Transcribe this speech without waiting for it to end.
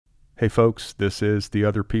Hey folks, this is the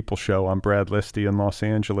Otherppl Show. I'm Brad Listi in Los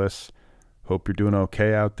Angeles. Hope you're doing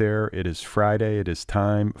okay out there. It is Friday. It is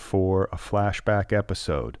time for a flashback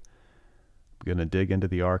episode. I'm going to dig into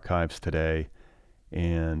the archives today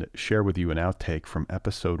and share with you an outtake from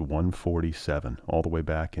episode 147, all the way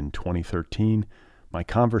back in 2013. My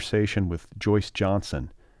conversation with Joyce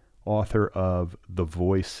Johnson, author of The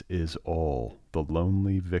Voice Is All, The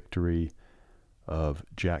Lonely Victory of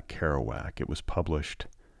Jack Kerouac. It was published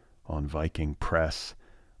on Viking Press.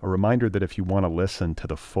 A reminder that if you want to listen to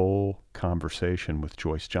the full conversation with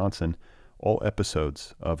Joyce Johnson, all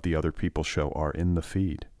episodes of the Otherppl Show are in the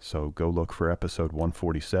feed. So go look for episode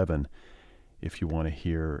 147 if you want to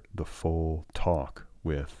hear the full talk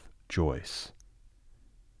with Joyce.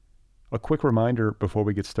 A quick reminder before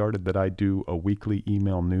we get started that I do a weekly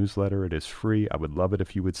email newsletter. It is free. I would love it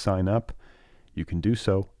if you would sign up. You can do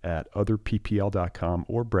so at otherppl.com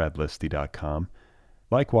or bradlisti.com.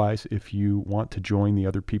 Likewise, if you want to join the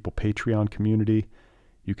Otherppl Patreon community,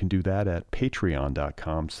 you can do that at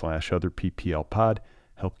patreon.com/otherpplpod.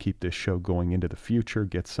 Help keep this show going into the future,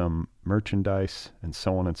 get some merchandise, and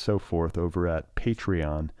so on and so forth over at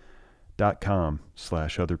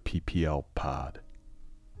patreon.com/otherpplpod.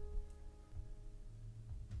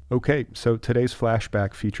 Okay, so today's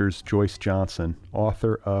flashback features Joyce Johnson,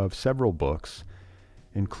 author of several books,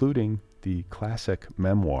 including the classic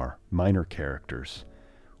memoir, Minor Characters,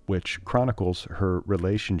 which chronicles her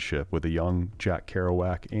relationship with a young Jack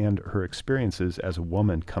Kerouac and her experiences as a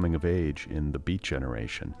woman coming of age in the Beat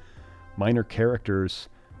generation. Minor Characters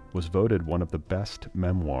was voted one of the best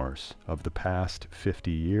memoirs of the past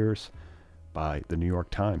 50 years by the New York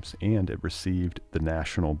Times, and it received the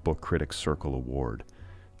National Book Critics Circle Award.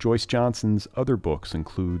 Joyce Johnson's other books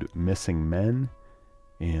include Missing Men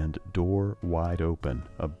and Door Wide Open,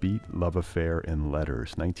 A Beat Love Affair in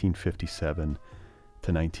Letters, 1957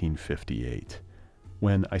 to 1958.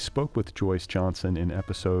 When I spoke with Joyce Johnson in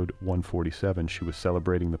episode 147, she was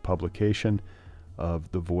celebrating the publication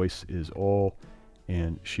of The Voice Is All,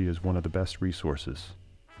 and she is one of the best resources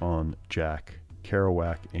on Jack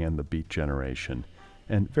Kerouac and the Beat generation.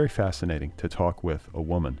 And very fascinating to talk with a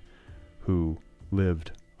woman who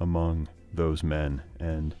lived among those men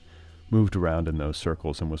and moved around in those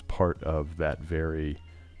circles and was part of that very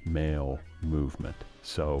male movement.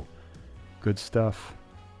 So, good stuff.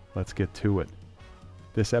 Let's get to it.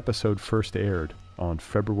 This episode first aired on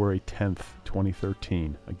February 10th,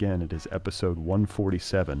 2013. Again, it is episode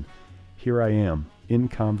 147. Here I am in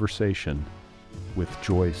conversation with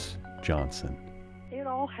Joyce Johnson. It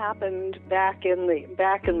all happened back in the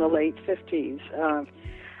late 50s.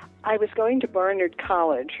 I was going to Barnard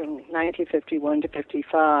College from 1951 to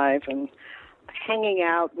 55, and hanging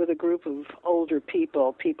out with a group of older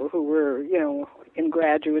people who were, in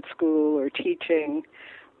graduate school or teaching.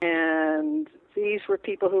 And these were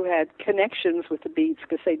people who had connections with the Beats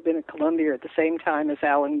because they'd been at Columbia at the same time as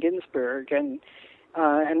Allen Ginsberg, and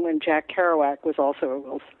when Jack Kerouac was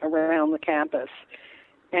also around the campus.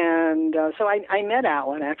 And so I met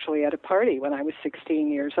Allen actually at a party when I was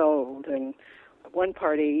 16 years old, and at one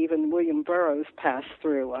party even William Burroughs passed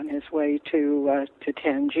through on his way to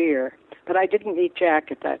Tangier. But I didn't meet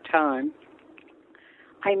Jack at that time.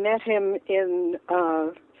 I met him in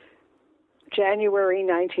January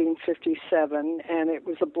 1957, and it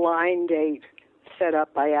was a blind date set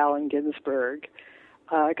up by Allen Ginsberg,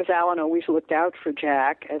 because Allen always looked out for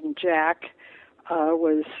Jack, and Jack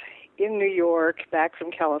was in New York, back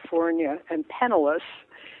from California, and penniless,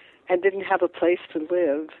 and didn't have a place to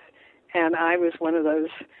live. And I was one of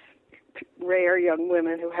those rare young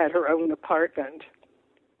women who had her own apartment.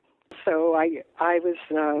 So I was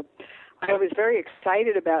very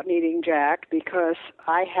excited about meeting Jack because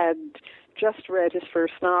I had just read his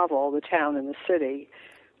first novel, The Town and the City.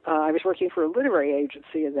 I was working for a literary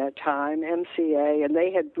agency at that time, MCA, and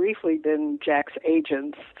they had briefly been Jack's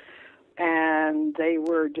agents, and they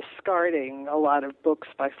were discarding a lot of books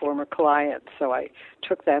by former clients. So I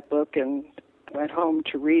took that book and went home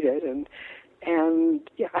to read it, and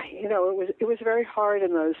yeah, it was very hard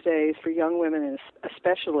in those days for young women,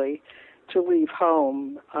 especially, to leave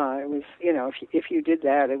home. It was, if you did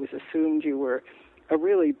that, it was assumed you were a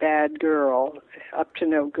really bad girl, up to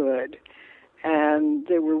no good, and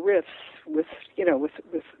there were rifts with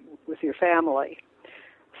your family.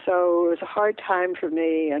 So it was a hard time for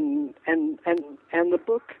me, and the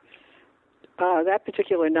book, that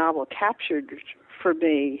particular novel, captured for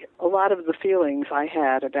me a lot of the feelings I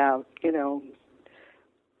had about,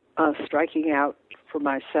 striking out for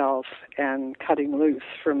myself and cutting loose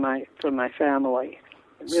from my family.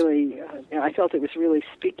 Really, I felt it was really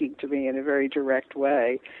speaking to me in a very direct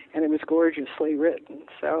way, and it was gorgeously written.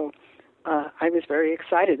 So I was very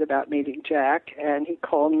excited about meeting Jack, and he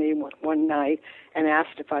called me one night and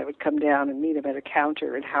asked if I would come down and meet him at a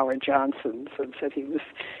counter in Howard Johnson's, and said he was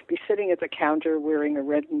be sitting at the counter wearing a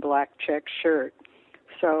red and black check shirt.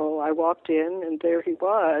 So I walked in, and there he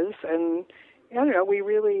was, and I don't know, we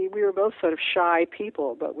were both sort of shy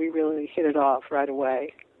people, but we really hit it off right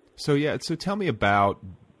away. So tell me about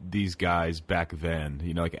these guys back then,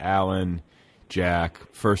 like Alan, Jack,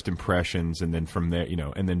 first impressions, and then from there,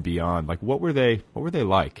 and then beyond. Like, what were they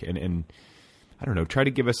like? And I don't know, try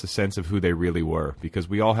to give us a sense of who they really were, because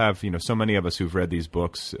we all have, so many of us who've read these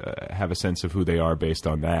books have a sense of who they are based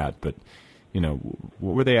on that. But,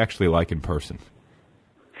 what were they actually like in person?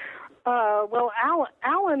 Well,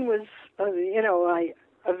 Alan was,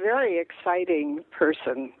 a very exciting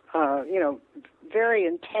person, very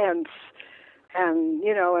intense,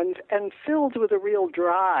 and filled with a real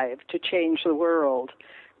drive to change the world.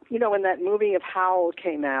 When that movie of Howl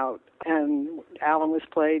came out, and Alan was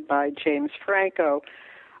played by James Franco,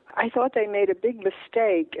 I thought they made a big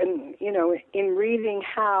mistake in reading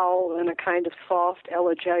Howl in a kind of soft,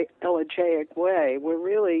 elegiac way. We're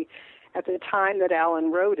really, at the time that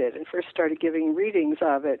Alan wrote it and first started giving readings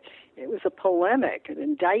of it, it was a polemic, an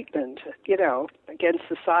indictment, against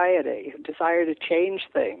society, a desire to change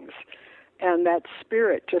things. And that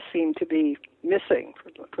spirit just seemed to be missing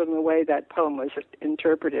from the way that poem was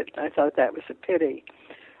interpreted. I thought that was a pity.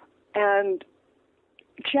 And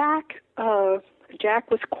Jack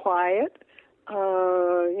was quiet.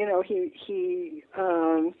 He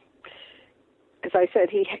as I said,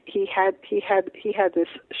 he had this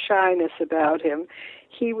shyness about him.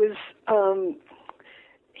 He was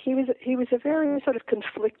a very sort of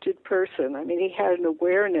conflicted person. I mean, he had an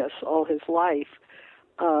awareness all his life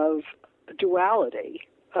of duality,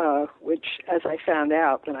 which, as I found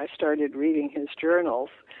out when I started reading his journals,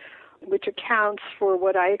 which accounts for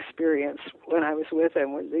what I experienced when I was with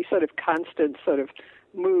him, with these sort of constant sort of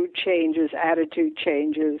mood changes, attitude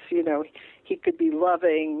changes. He could be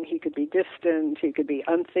loving, he could be distant, he could be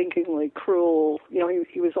unthinkingly cruel.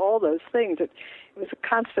 He was all those things. It was a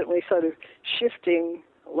constantly sort of shifting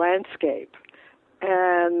landscape.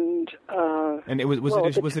 And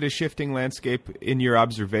was it a shifting landscape in your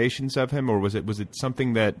observations of him, or was it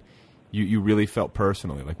something that you really felt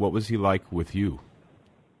personally? Like, what was he like with you?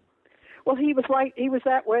 Well, he was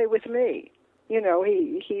that way with me.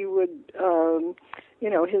 He would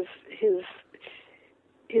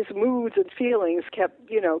his moods and feelings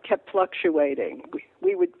kept fluctuating.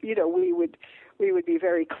 We would be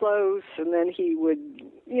very close, and then he would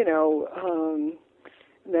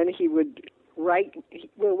write.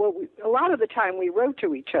 A lot of the time we wrote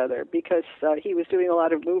to each other because he was doing a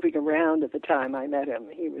lot of moving around at the time I met him.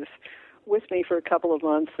 He was with me for a couple of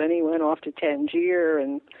months, then he went off to Tangier,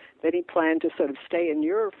 and then he planned to sort of stay in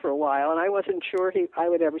Europe for a while, and I wasn't sure I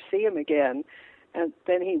would ever see him again. And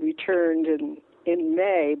then he returned in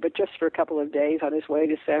May, but just for a couple of days on his way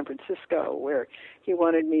to San Francisco, where he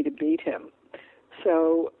wanted me to meet him.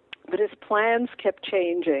 So, but his plans kept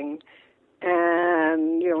changing,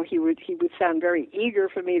 and he would sound very eager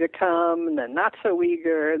for me to come, and then not so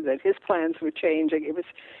eager. That his plans were changing. It was,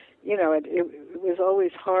 it was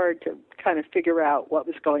always hard to kind of figure out what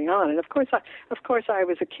was going on. And of course I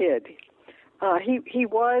was a kid. He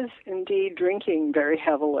was indeed drinking very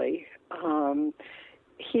heavily.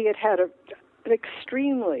 He had an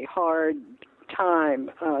extremely hard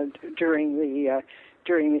time during the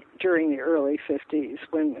early 50s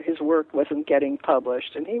when his work wasn't getting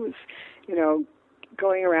published, and he was,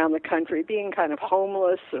 going around the country being kind of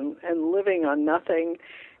homeless and living on nothing,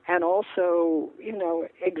 and also,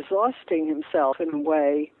 exhausting himself in a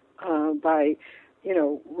way by,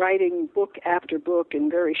 writing book after book in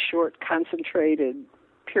very short, concentrated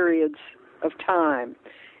periods of time.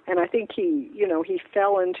 And I think he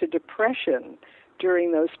fell into depression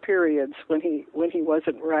during those periods when he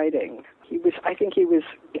wasn't writing. He was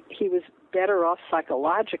better off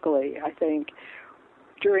psychologically, I think,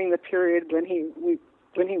 during the period when he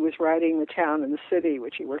was writing The Town and the City,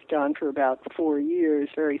 which he worked on for about 4 years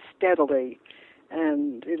very steadily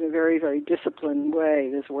and in a very, very disciplined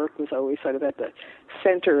way. His work was always sort of at the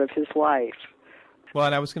center of his life. Well,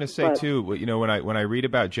 and I was going to say, too, when I read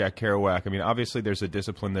about Jack Kerouac, I mean, obviously there's a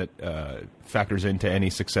discipline that factors into any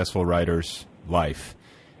successful writer's life.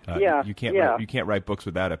 You can't write books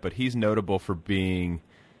without it, but he's notable for being,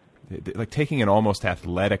 like, taking an almost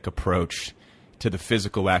athletic approach to the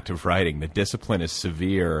physical act of writing. The discipline is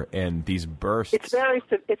severe, and these bursts. It's a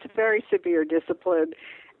very severe discipline,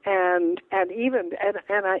 and I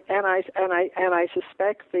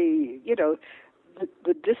suspect the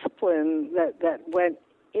discipline that went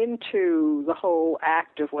into the whole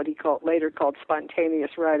act of what he later called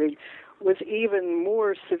spontaneous writing was even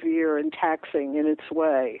more severe and taxing in its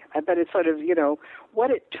way. I bet it's sort of,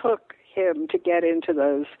 what it took him to get into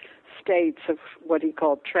those states of what he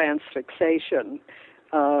called transfixation,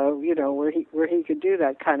 where he could do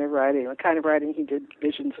that kind of writing, the kind of writing he did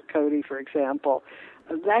Visions of Cody, for example.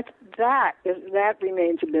 That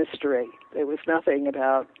remains a mystery. There was nothing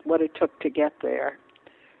about what it took to get there.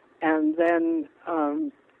 And then,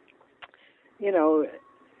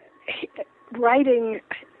 writing,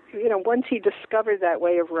 once he discovered that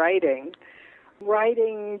way of writing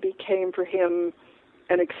became for him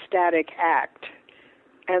an ecstatic act.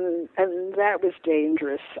 And that was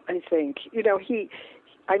dangerous, I think.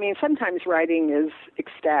 Sometimes writing is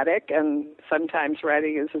ecstatic, and sometimes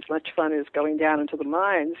writing is as much fun as going down into the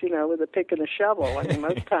mines, with a pick and a shovel.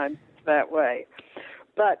 Most times it's that way.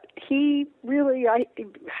 But he really,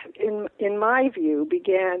 in my view,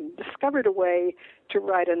 discovered a way to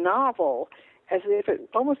write a novel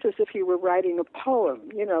almost as if he were writing a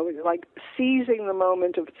poem, like seizing the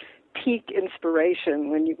moment of peak inspiration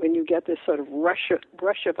when you get this sort of rush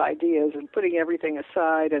of ideas and putting everything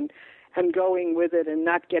aside and going with it and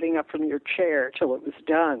not getting up from your chair till it was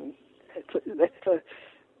done. It's a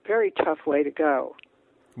very tough way to go.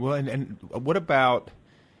 Well, and what about,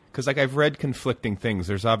 because I've read conflicting things.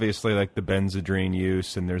 There's obviously the Benzedrine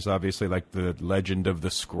use, and there's obviously the legend of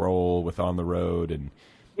the scroll with On the Road, and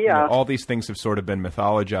all these things have sort of been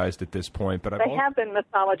mythologized at this point. But they have been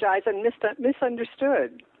mythologized and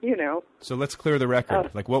misunderstood. So let's clear the record.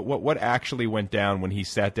 What actually went down when he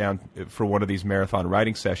sat down for one of these marathon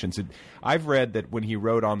writing sessions? I've read that when he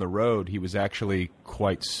wrote On the Road, he was actually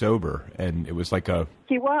quite sober, and it was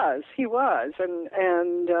He was, and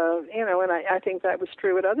I think that was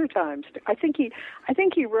true at other times. I think he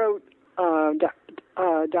wrote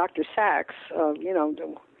Dr. Sachs,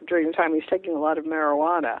 during the time he was taking a lot of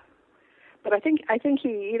marijuana. But I think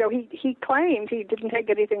he claimed he didn't take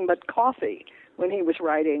anything but coffee when he was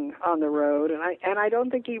writing On the Road, and I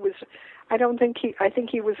think he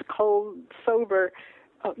was cold sober,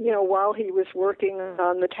 while he was working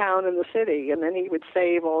on The Town and the City, and then he would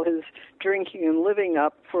save all his drinking and living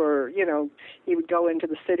up for, he would go into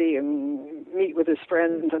the city and meet with his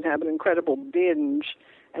friends and have an incredible binge,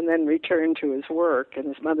 and then return to his work in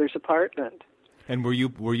his mother's apartment. And were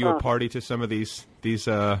you a party to some of these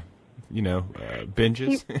binges?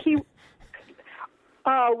 He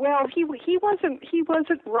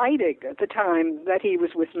wasn't writing at the time that he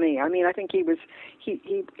was with me. I think he was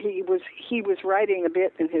writing a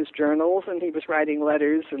bit in his journals, and he was writing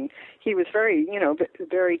letters, and he was very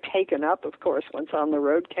very taken up, of course, once On the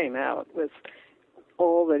Road came out, with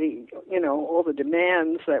all the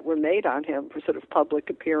demands that were made on him for sort of public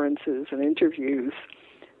appearances and interviews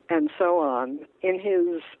and so on.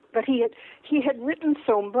 But he had written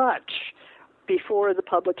so much before the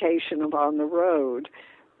publication of On the Road,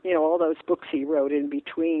 all those books he wrote in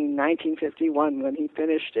between 1951 when he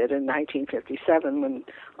finished it and 1957 when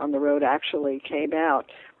On the Road actually came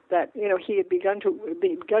out, that he had begun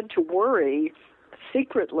to worry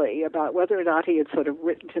secretly about whether or not he had sort of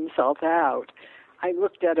written himself out. I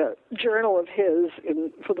looked at a journal of his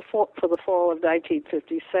for the fall of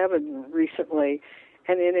 1957 recently,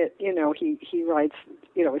 and in it, he writes,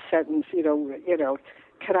 a sentence,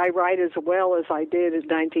 can I write as well as I did in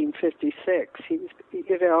 1956? He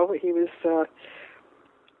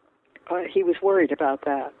was worried about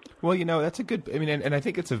that. Well, that's a good. And I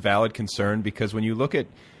think it's a valid concern, because when you look at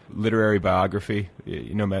literary biography,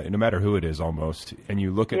 no matter who it is, almost, and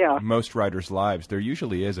you look at most writers' lives, there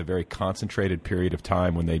usually is a very concentrated period of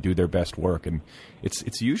time when they do their best work, and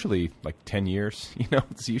it's usually 10 years.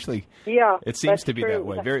 It's usually it seems to be true. That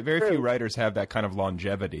way. That's Very true. few writers have that kind of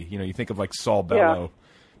longevity. You think of Saul Bellow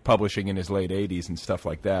publishing in his late 80s and stuff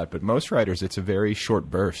like that, but most writers, it's a very short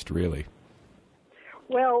burst, really.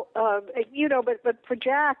 Well, but for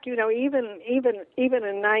Jack, even in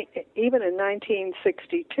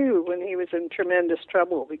 1962, when he was in tremendous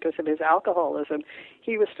trouble because of his alcoholism,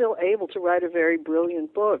 he was still able to write a very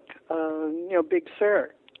brilliant book, Big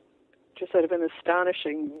Sur, just sort of an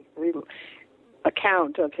astonishing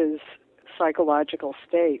account of his psychological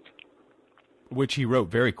state, which he wrote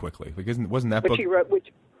very quickly. Wasn't that book? He wrote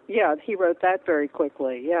that very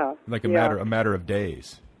quickly. Yeah, a matter of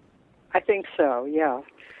days. I think so, yeah.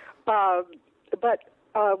 But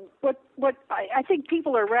what I think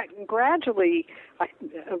people are gradually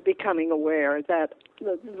becoming aware that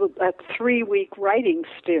that 3-week writing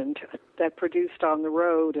stint that produced On the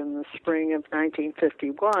Road in the spring of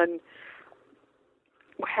 1951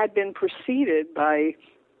 had been preceded by,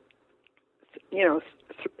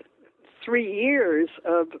 3 years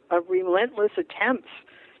of relentless attempts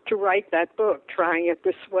to write that book, trying it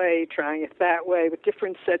this way, trying it that way, with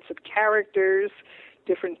different sets of characters,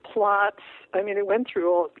 different plots. I mean, it went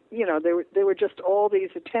through all, there were just all these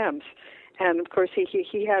attempts. And of course,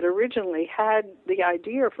 he had originally had the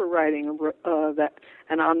idea for writing that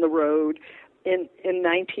and On the Road in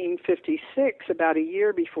 1956, about a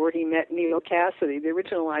year before he met Neal Cassady. The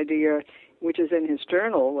original idea, which is in his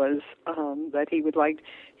journal, was that he would like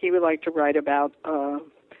to write about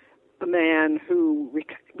a man who,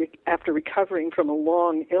 after recovering from a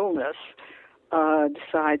long illness,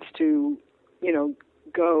 decides to,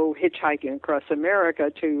 go hitchhiking across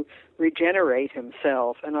America to regenerate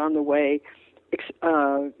himself, and on the way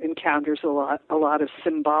encounters a lot of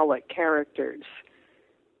symbolic characters.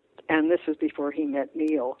 And this was before he met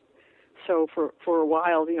Neal. So for a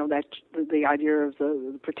while, that the idea of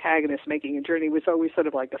the protagonist making a journey was always sort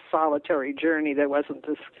of like a solitary journey. There wasn't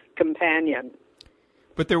this companion.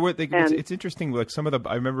 But there were. It's interesting. Like some of the,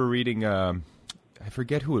 I remember reading. I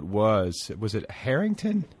forget who it was. Was it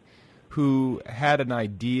Harrington, who had an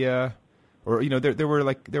idea, or there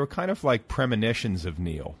were kind of like premonitions of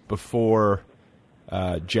Neal before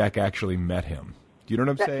Jack actually met him. Do you know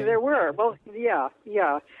what I'm saying? There were. Well, yeah.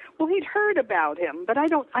 Well, he'd heard about him, but I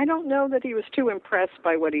don't know that he was too impressed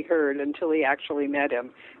by what he heard until he actually met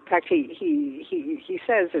him. In fact, he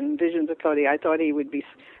says in Visions of Cody, I thought he would be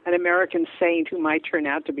an American saint who might turn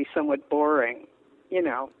out to be somewhat boring,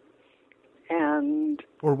 And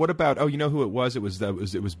or what about? Oh, you know who it was? It was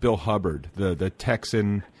Bill Hubbard, the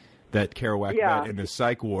Texan that Kerouac met in the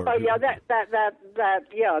psych ward. Oh yeah, that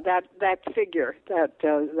figure,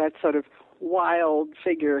 that sort of wild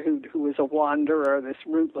figure who was a wanderer, this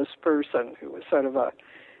rootless person who was sort of a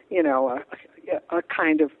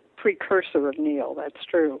kind of precursor of Neal. That's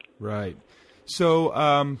true. Right. So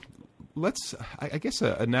I guess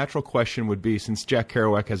a natural question would be, since Jack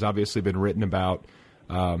Kerouac has obviously been written about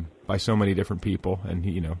by so many different people, and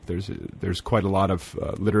there's quite a lot of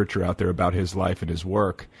literature out there about his life and his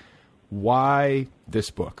work. Why this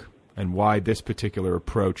book, and why this particular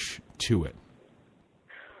approach to it?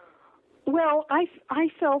 Well, I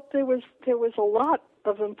felt there was a lot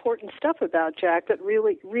of important stuff about Jack that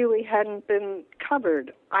really hadn't been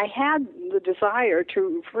covered. I had the desire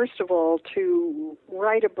to, first of all, to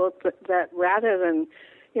write a book that rather than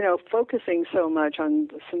focusing so much on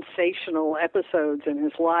the sensational episodes in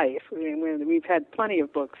his life. I mean, we've had plenty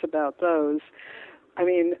of books about those. I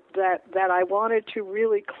mean, that I wanted to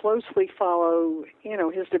really closely follow,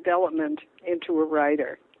 his development into a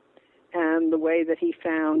writer and the way that he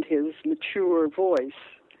found his mature voice.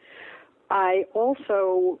 I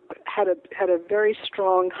also had a very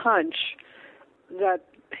strong hunch that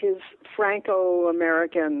his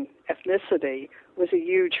Franco-American ethnicity was a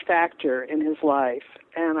huge factor in his life,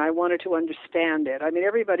 and I wanted to understand it. I mean,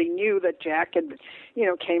 everybody knew that Jack had,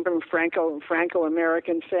 came from a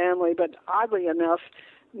Franco-American family, but oddly enough,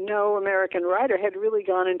 no American writer had really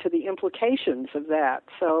gone into the implications of that.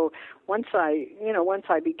 So once I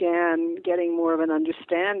began getting more of an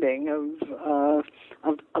understanding of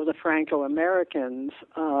the Franco-Americans,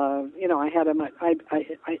 I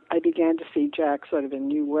began to see Jack sort of in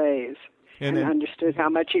new ways. And understood how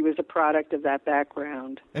much he was a product of that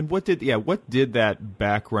background. And what did that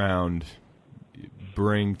background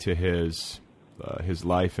bring to his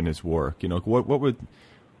life and his work?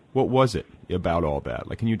 What was it about all that?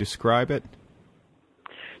 Like, can you describe it?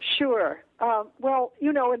 Sure. Well,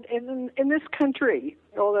 in this country,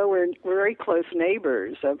 although we're very close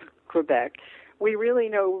neighbors of Quebec, we really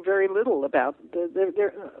know very little about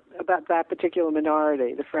about that particular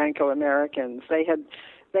minority, the Franco-Americans.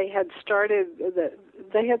 They had started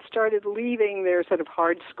leaving their sort of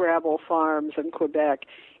hardscrabble farms in Quebec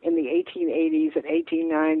in the 1880s and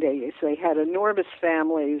 1890s. They had enormous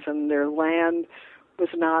families, and their land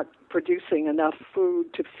was not producing enough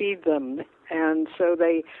food to feed them, and so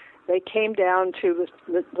they came down to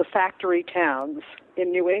the factory towns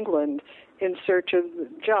in New England in search of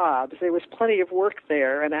jobs. There was plenty of work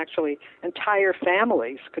there, and actually entire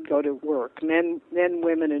families could go to work, men,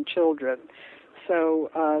 women, and children. So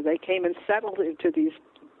they came and settled into these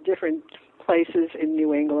different places in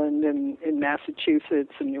New England and in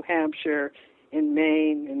Massachusetts and New Hampshire, in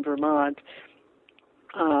Maine, in Vermont.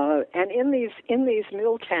 And in these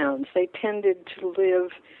mill towns, they tended to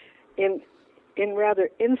live in rather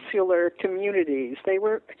insular communities. They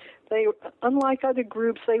unlike other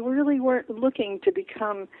groups, they really weren't looking to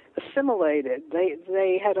become assimilated.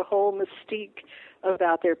 They had a whole mystique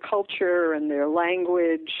about their culture and their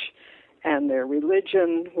language and their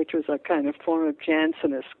religion, which was a kind of form of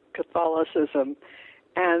Jansenist Catholicism.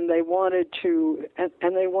 and they wanted to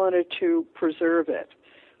preserve it.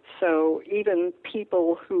 So even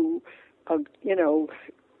people who,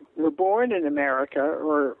 were born in America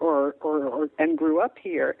or and grew up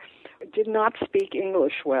here, did not speak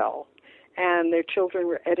English well, and their children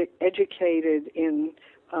were educated in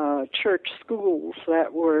church schools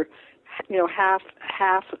that were, half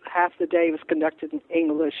the day was conducted in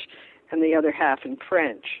English, and the other half in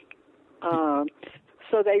French.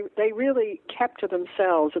 So they really kept to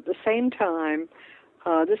themselves. At the same time,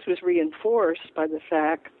 this was reinforced by the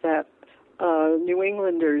fact that New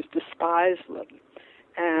Englanders despised them,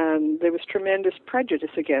 and there was tremendous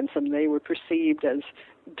prejudice against them. They were perceived as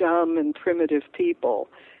dumb and primitive people,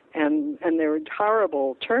 and there were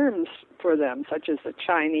horrible terms for them, such as the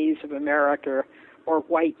Chinese of America or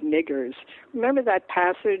white niggers. Remember that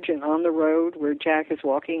passage in On the Road where Jack is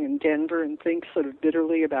walking in Denver and thinks sort of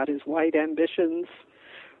bitterly about his white ambitions?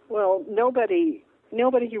 Well, nobody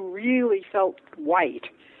who really felt white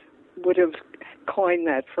would have coined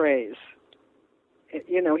that phrase.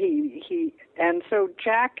 And so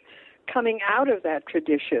Jack, coming out of that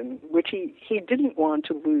tradition, which he didn't want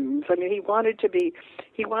to lose. I mean, he wanted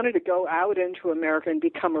to go out into America and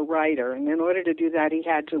become a writer, and in order to do that, he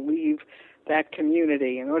had to leave that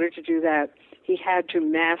community. In order to do that, he had to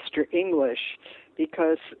master English,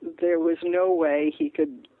 because there was no way he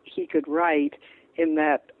could write in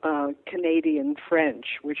that Canadian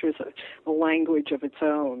French, which was a language of its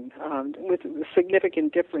own, with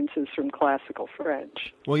significant differences from classical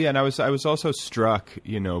French. Well, yeah, and I was also struck,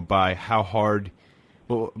 by how hard,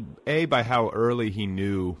 by how early he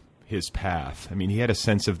knew his path. I mean, he had a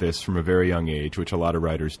sense of this from a very young age, which a lot of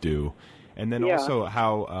writers do, and then also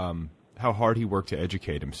how hard he worked to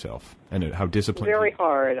educate himself and how disciplined. Very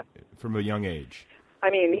hard from a young age. I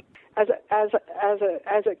mean, as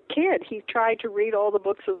a kid, he tried to read all the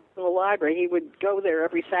books in the library. He would go there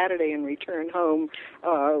every Saturday and return home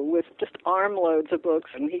with just armloads of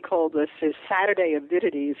books, and he called this his Saturday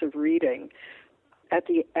avidities of reading. At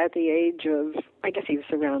the age of, I guess he was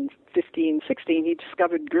around 15, 16, he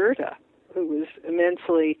discovered Goethe, who was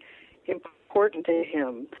immensely important to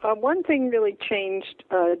him. One thing really changed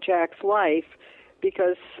Jack's life,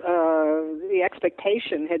 because the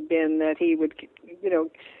expectation had been that he would,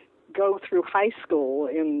 go through high school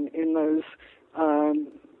in those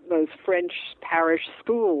French parish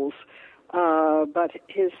schools, but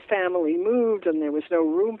his family moved, and there was no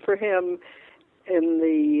room for him in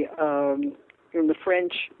the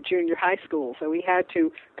French junior high school, so he had to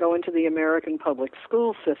go into the American public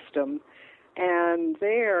school system. And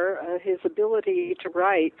there, his ability to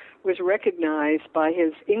write was recognized by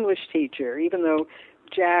his English teacher, even though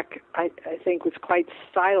Jack, I think, was quite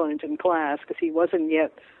silent in class because he wasn't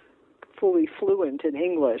yet fully fluent in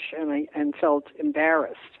English, and felt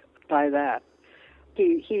embarrassed by that.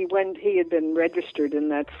 He had been registered in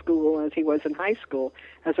that school as he was in high school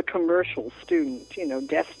as a commercial student,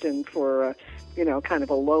 destined for kind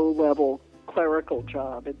of a low-level clerical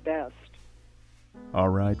job at best. All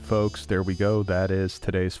right, folks, there we go. That is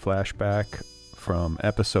today's flashback from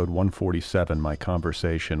episode 147, my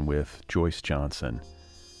conversation with Joyce Johnson,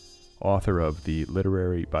 author of the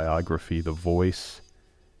literary biography, The Voice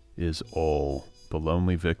is All, The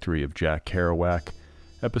Lonely Victory of Jack Kerouac.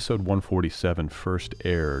 Episode 147 first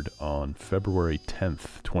aired on February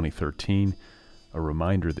 10th, 2013. A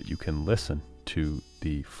reminder that you can listen to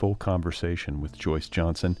the full conversation with Joyce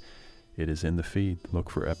Johnson. It is in the feed. Look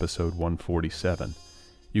for episode 147.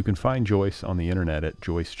 You can find Joyce on the internet at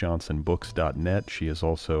joycejohnsonbooks.net. She is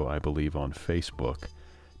also, I believe, on Facebook.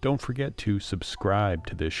 Don't forget to subscribe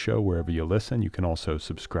to this show wherever you listen. You can also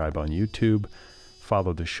subscribe on YouTube.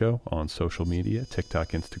 Follow the show on social media, TikTok,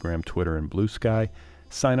 Instagram, Twitter, and Blue Sky.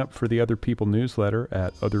 Sign up for the Other People newsletter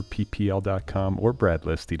at otherppl.com or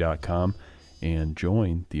bradlisti.com, and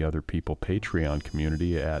join the Other People Patreon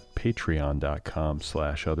community at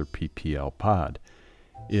patreon.com/otherpplpod.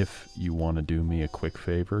 If you want to do me a quick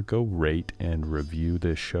favor, go rate and review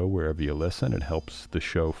this show wherever you listen. It helps the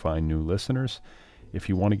show find new listeners. If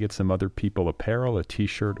you want to get some Other People apparel, a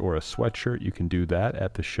t-shirt or a sweatshirt, you can do that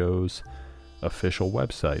at the show's official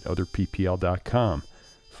website, otherppl.com.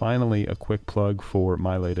 Finally, a quick plug for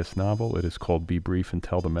my latest novel. It is called Be Brief and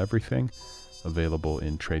Tell Them Everything, available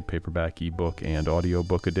in trade paperback, ebook, and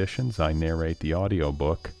audiobook editions. I narrate the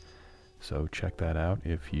audiobook, so check that out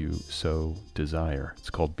if you so desire. It's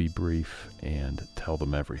called Be Brief and Tell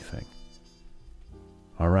Them Everything.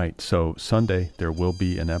 All right, so Sunday there will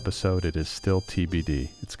be an episode. It is still TBD.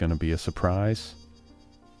 It's going to be a surprise.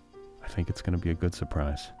 I think it's going to be a good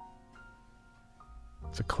surprise.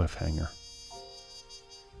 It's a cliffhanger.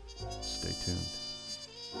 Stay tuned.